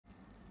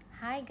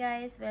Hi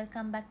guys,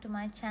 welcome back to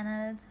my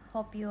channel.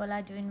 Hope you all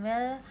are doing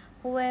well.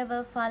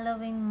 Whoever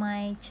following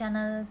my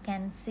channel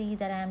can see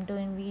that I am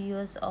doing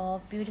videos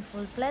of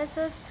beautiful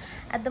places.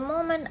 At the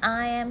moment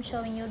I am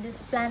showing you these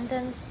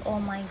planktons. Oh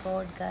my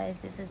god guys,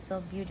 this is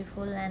so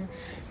beautiful. And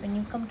when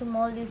you come to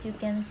Maldives you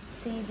can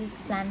see these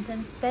planktons,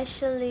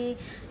 especially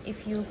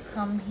if you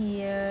come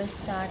here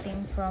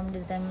starting from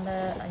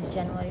December,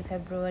 January,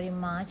 February,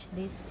 March.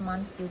 These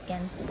months you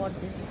can spot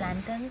these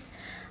planktons.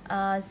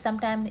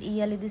 Sometimes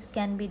yearly this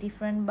can be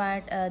different,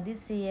 but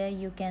this year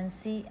you can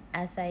see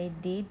as I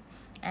did,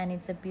 and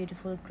it's a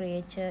beautiful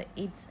creature.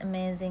 It's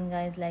amazing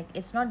guys. Like,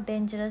 it's not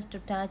dangerous to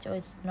touch, or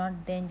it's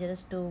not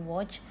dangerous to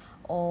watch,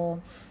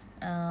 or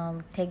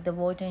take the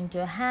water into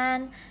your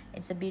hand.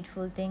 It's a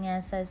beautiful thing.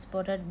 As I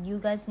spotted, you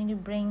guys need to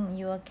bring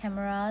your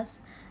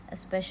cameras, a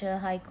special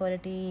high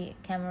quality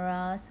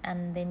cameras,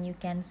 and then you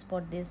can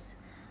spot this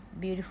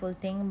beautiful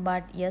thing.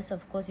 But yes,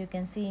 of course, you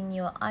can see in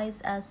your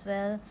eyes as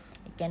well.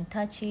 You can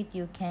touch it,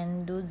 you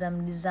can do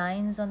some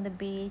designs on the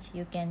beach,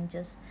 you can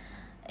just,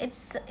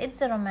 it's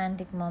a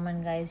romantic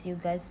moment guys. You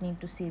guys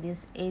need to see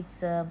this.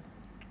 It's a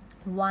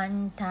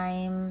one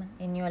time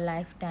in your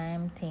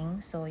lifetime thing,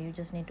 so you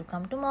just need to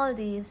come to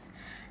Maldives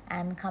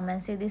and come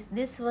and see this.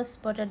 This was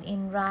spotted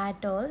in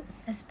Atoll,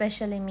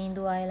 especially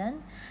Mindu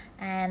Island,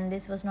 and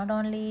this was not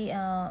only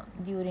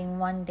during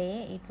one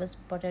day, it was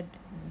spotted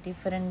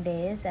different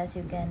days, as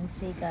you can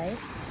see guys.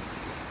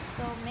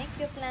 So make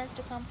your plans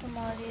to come to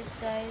Maldives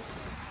guys,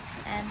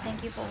 and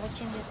thank you for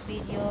watching this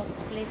video.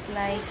 Please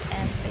like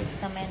and please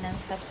comment and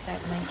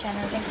subscribe my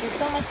channel. Thank you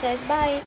so much guys. Bye.